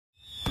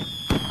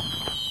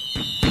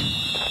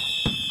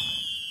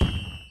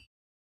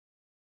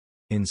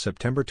In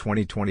September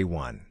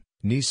 2021,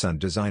 Nissan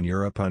Design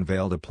Europe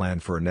unveiled a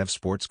plan for an EV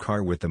sports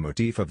car with the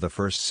motif of the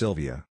first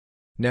Silvia.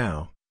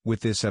 Now,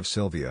 with this EV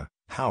Silvia,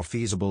 how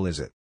feasible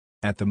is it?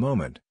 At the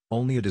moment,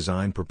 only a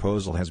design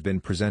proposal has been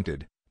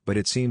presented, but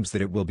it seems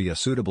that it will be a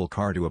suitable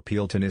car to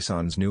appeal to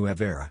Nissan's new EV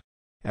era.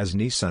 As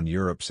Nissan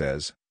Europe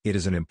says, it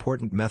is an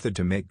important method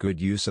to make good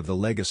use of the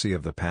legacy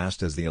of the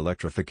past as the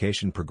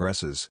electrification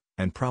progresses,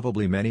 and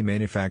probably many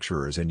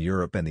manufacturers in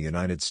Europe and the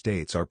United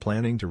States are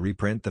planning to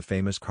reprint the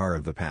famous car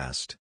of the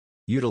past.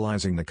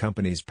 Utilizing the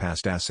company's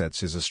past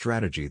assets is a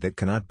strategy that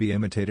cannot be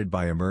imitated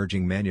by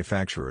emerging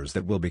manufacturers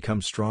that will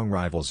become strong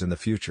rivals in the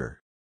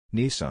future.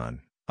 Nissan,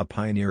 a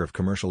pioneer of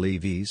commercial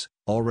EVs,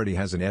 already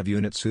has an EV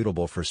unit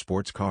suitable for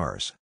sports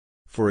cars.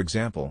 For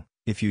example,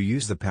 if you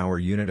use the power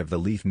unit of the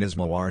Leaf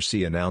Nismo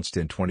RC announced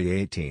in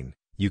 2018,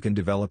 you can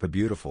develop a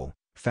beautiful,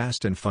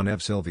 fast and fun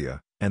EV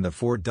Silvia, and the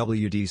Ford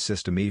WD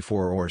System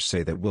E4 Orse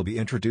that will be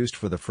introduced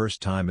for the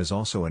first time is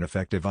also an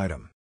effective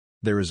item.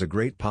 There is a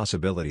great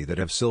possibility that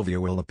EV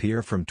Silvia will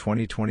appear from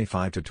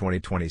 2025 to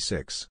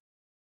 2026.